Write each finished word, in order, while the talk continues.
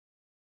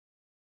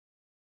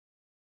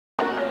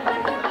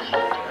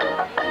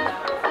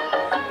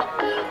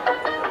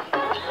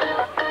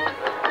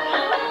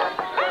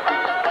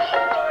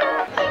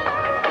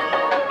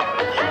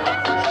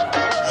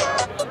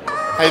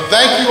Hey,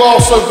 thank you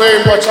all so very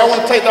much. I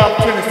want to take the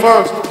opportunity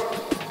first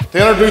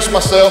to introduce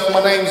myself.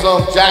 My name's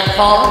Jack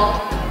Connor,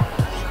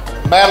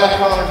 Madeline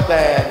Connor's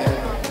dad.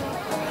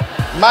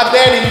 My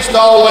daddy used to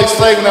always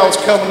say when I was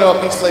coming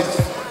up, he said,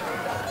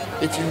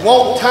 if you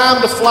want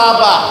time to fly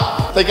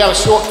by, they got a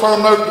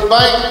short-term note at the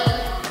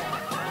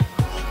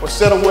bank, or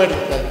set a wedding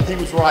date. He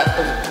was right.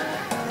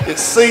 It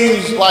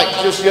seems like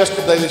just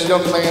yesterday this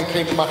young man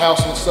came to my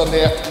house on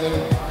Sunday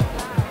afternoon,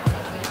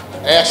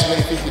 asked me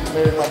if he could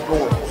marry my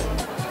daughter.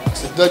 I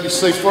said,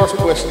 WC, first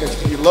question is,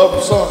 do you love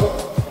your son?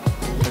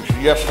 He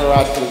said, yes, sir,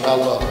 I do. I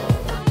love him.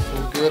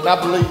 So good, and I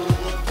believe it.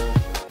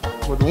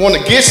 But the one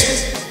that gets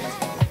me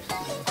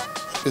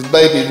is,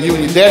 baby, you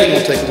and your daddy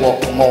gonna take a walk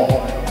tomorrow.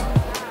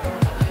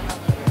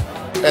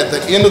 At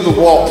the end of the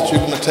walk that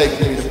you're gonna take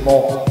me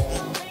tomorrow,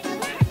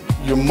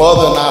 your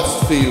mother and I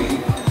feel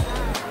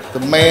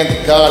the man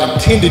that God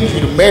intended you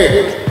to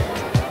marry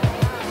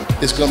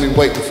is gonna be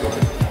waiting for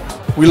you.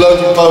 We love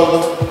you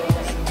both.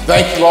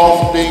 Thank you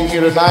all for being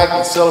here tonight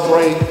and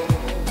celebrating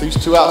these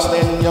two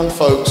outstanding young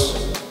folks.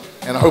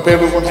 And I hope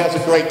everyone has a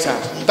great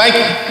time. Thank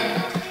you.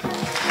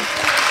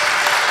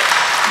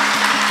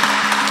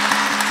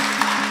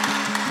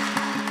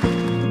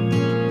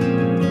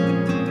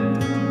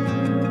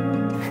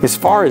 As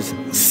far as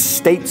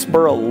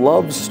Statesboro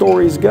love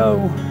stories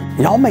go,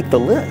 y'all make the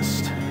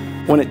list.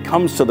 When it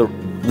comes to the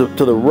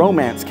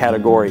romance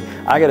category,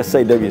 I gotta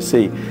say,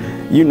 WC,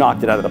 you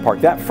knocked it out of the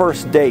park. That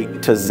first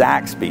date to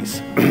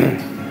Zaxby's,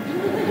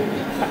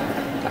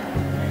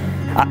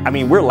 I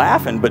mean, we're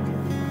laughing, but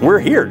we're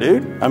here,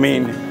 dude. I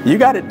mean, you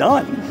got it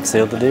done.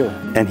 Sealed the deal.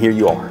 And here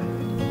you are,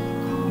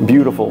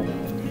 beautiful,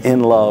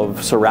 in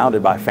love,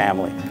 surrounded by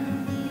family,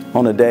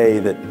 on a day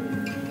that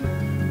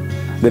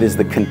is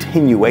the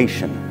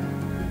continuation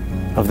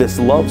of this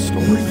love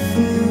story. It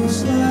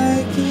feels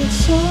like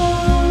it's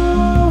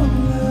all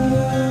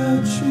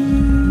a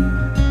dream,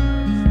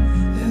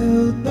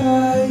 held by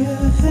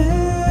a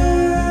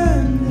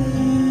hand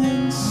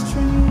and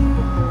string.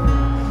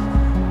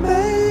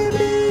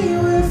 Maybe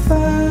we're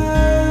finally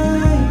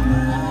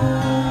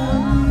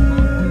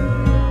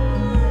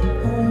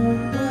on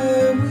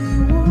where we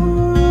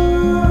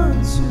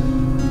want to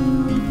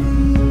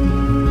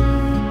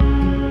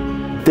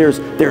be.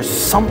 There's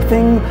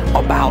something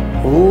about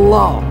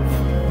love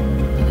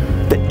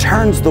that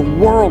turns the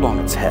world on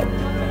its head.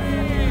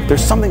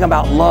 There's something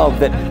about love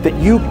that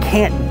you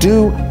can't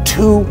do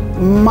too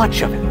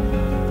much of it.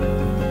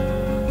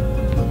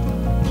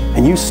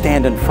 And you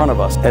stand in front of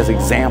us as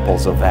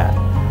examples of that.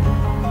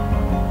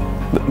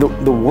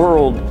 The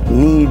world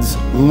needs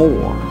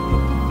more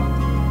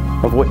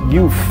of what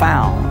you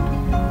found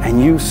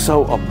and you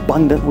so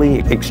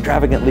abundantly,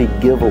 extravagantly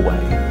give away.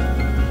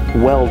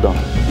 Well done.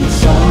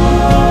 It's all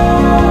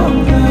a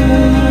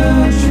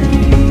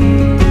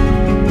dream,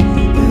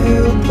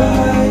 held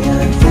by a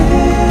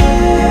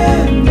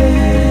hand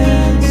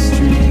and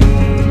string.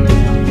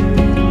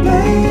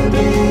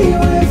 Maybe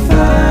we're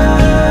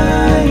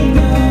finally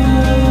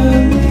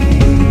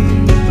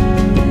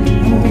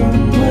on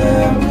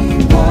where we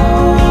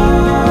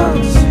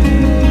want to be.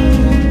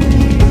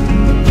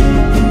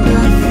 And I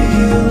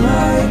feel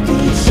like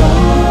it's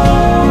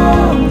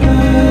all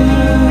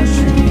a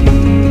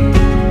dream,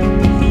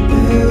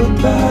 held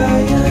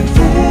by a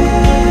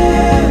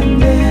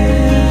hand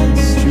and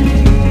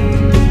string.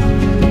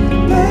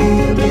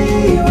 Maybe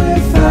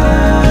we're finally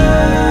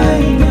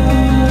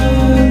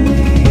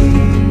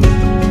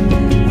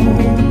on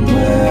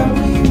where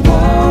we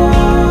want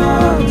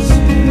to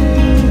be.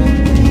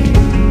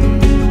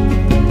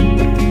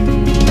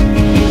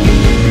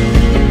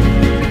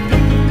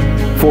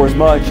 For as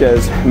much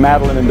as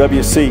Madeline and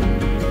WC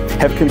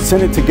have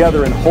consented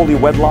together in holy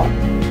wedlock,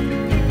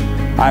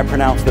 I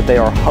pronounce that they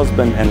are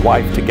husband and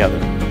wife together.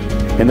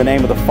 In the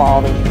name of the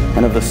Father,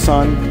 and of the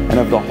Son, and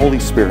of the Holy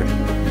Spirit.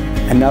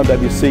 And now,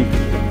 WC,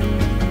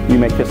 you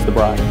may kiss the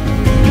bride.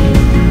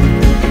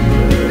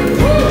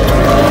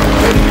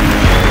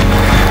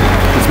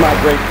 It's my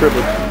great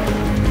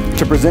privilege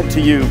to present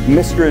to you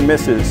Mr. and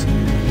Mrs.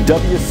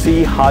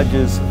 W.C.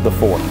 Hodges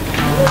IV.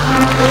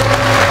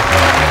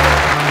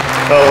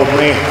 Oh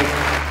man,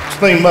 just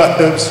think about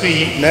WC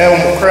eating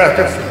animal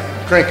crackers,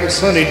 drinking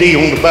Sunny D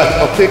on the back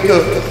of my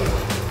pickup.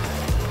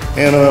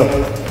 And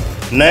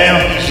now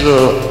he's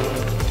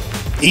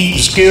eating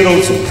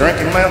Skittles and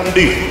drinking Mountain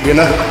Dew, you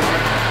know?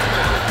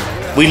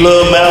 We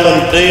love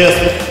Madeline to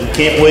death. We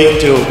can't wait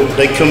till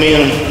they come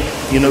in,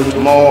 you know,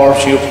 tomorrow.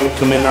 She'll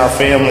come in our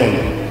family.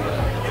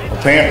 And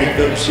apparently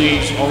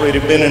WC's already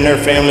been in their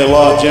family a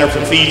lot.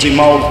 Jennifer feeds him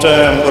all the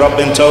time, what I've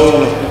been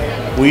told.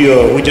 We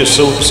just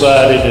so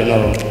excited,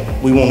 and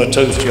we want to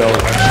toast y'all.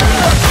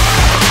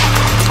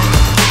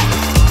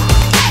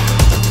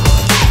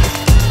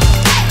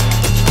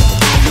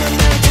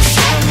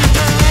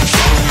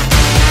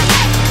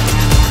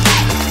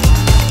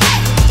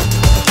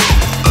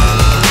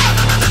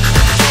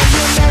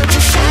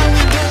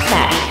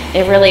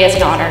 It really is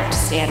an honor to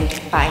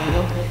stand by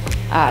you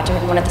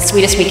during one of the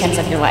sweetest weekends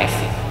of your life.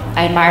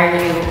 I admire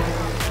you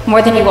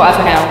more than you will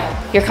ever know.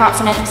 You're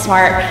confident,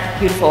 smart,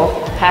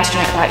 beautiful,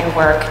 passionate about your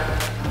work,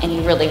 and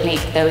you really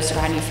make those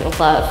around you feel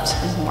loved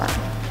and warm.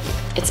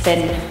 It's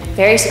been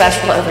very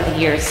special over the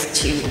years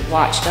to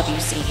watch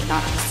WC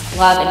not just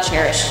love and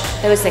cherish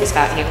those things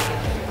about you,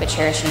 but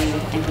cherish you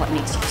and what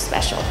makes you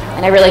special.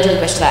 And I really do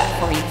wish that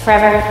for you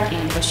forever,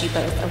 and wish you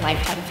both a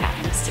lifetime of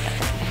happiness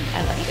together. And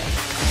I love you both.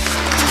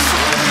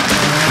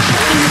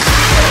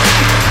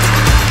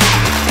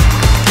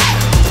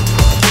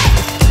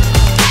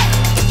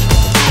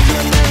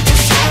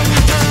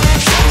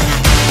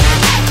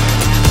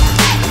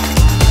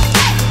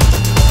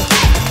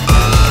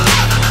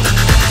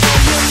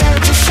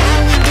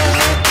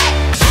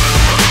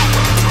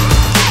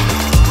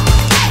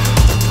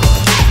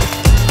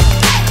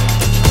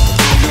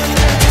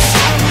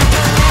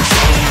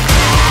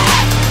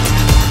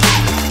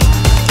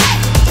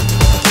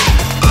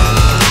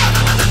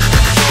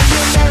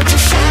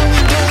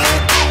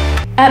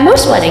 At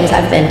most weddings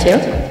I've been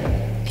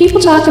to,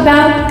 people talk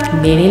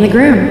about meeting the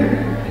groom.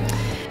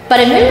 But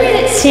a memory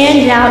that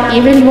stands out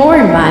even more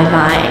in my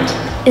mind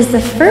is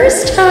the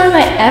first time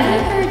I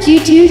ever heard you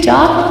two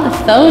talk on the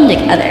phone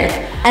together.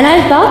 And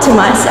I thought to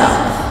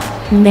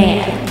myself,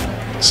 man,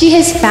 she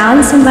has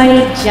found somebody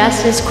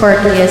just as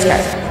quirky as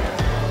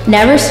her.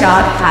 Never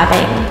stop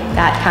having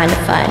that kind of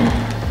fun.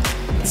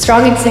 The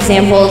strongest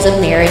examples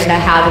of marriage that I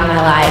have in my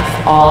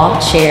life all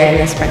share in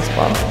this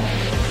principle.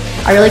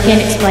 I really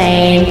can't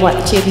explain what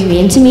the two of you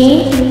mean to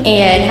me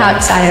and how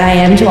excited I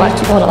am to watch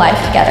you build a life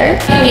together.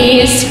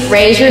 Please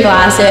raise your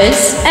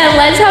glasses and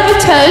let's have a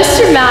toast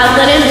to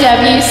Madeline and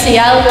WC.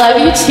 I love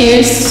you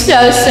two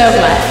so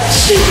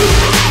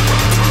much.